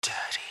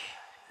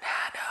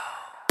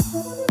Doar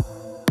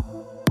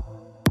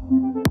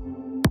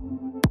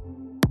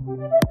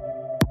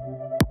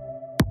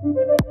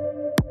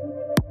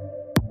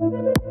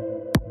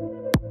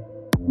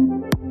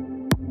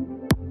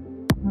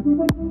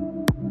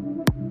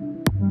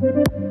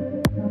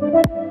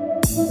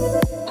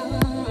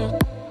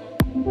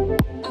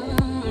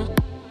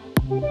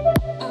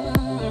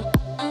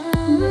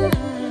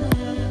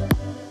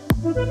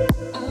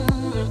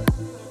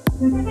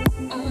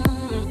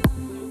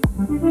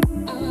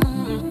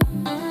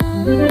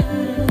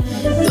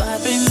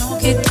prin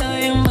ochii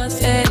tăi îmi văd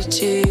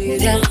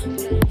fericirea.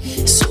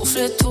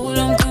 Sufletul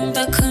îmi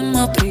cântă când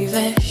mă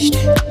privești.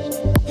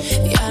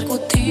 Iar cu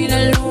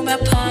tine lumea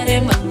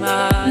pare mai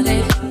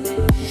mare.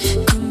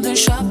 Când în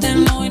șoapte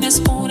noi ne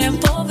spunem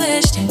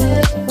povești.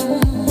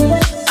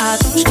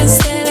 Atunci când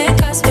stele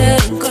cad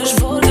sperând că-și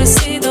vor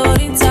găsi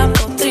dorința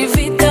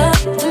potrivită.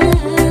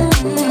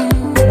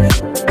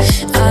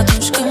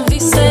 Atunci când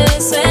visele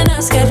se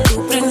nasc, iar tu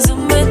prin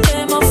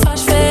zâmbete mă faci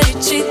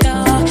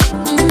fericită.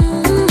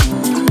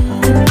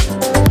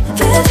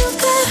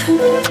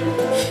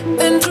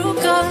 Pentru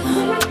că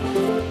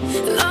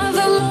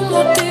n-avem un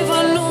motiv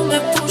anume,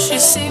 pur și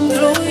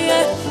simplu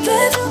e.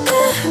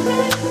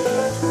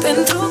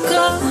 Pentru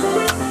că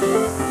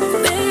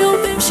ne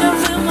iubim și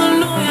avem în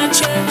noi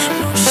acel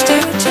nu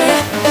știu ce.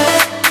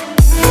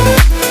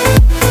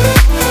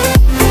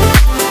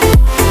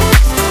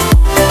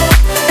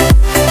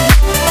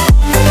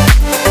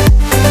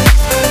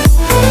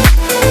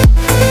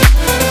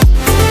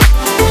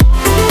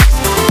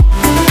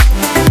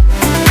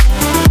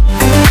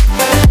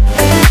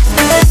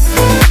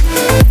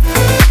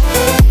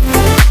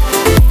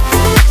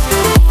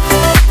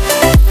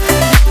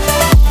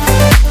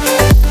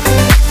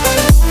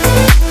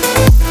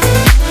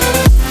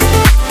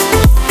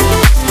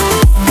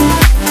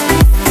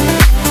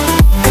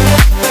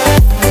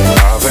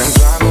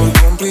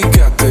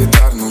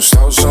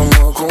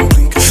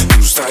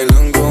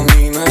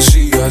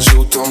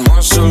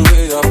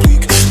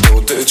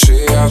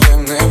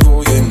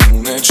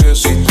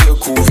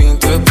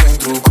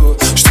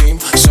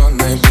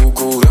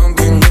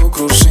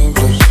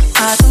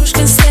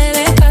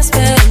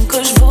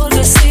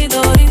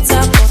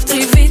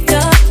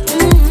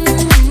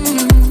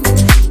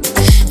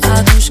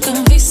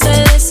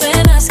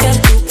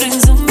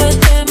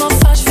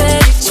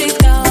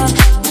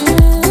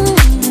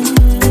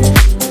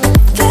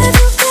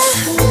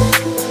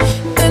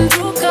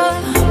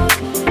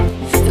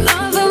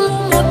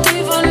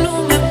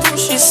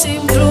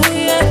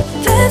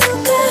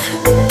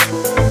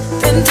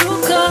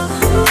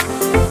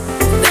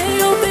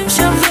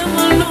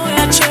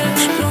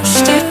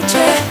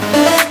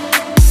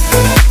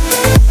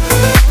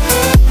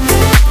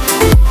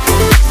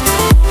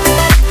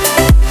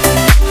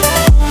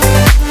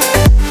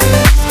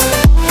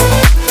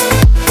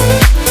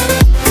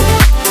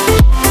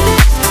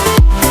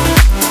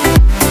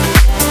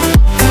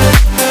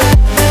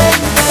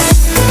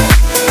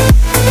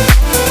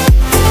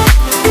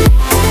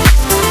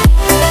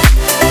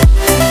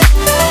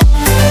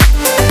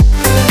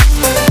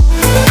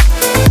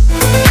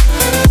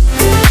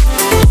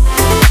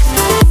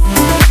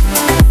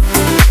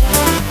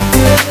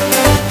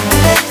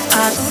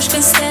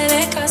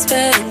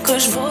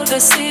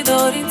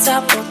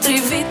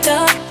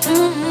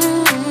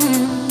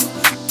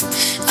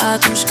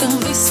 Atunci când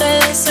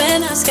visele se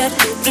nasc, iar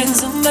tu prin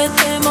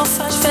zâmbete mă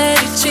faci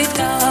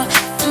fericită.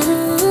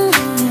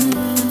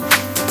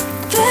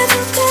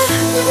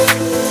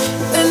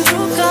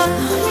 Pentru că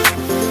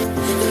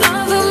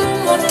n-avem un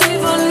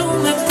motiv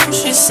anume, pur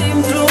și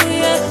simplu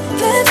e.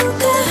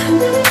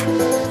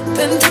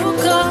 Pentru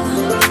că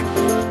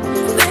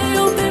ne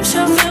iubim și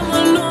avem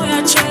în noi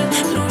acel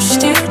nu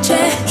știu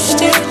ce,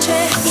 știu ce,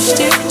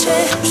 știu ce,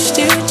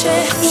 știu ce,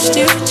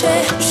 știu ce,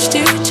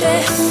 știu ce,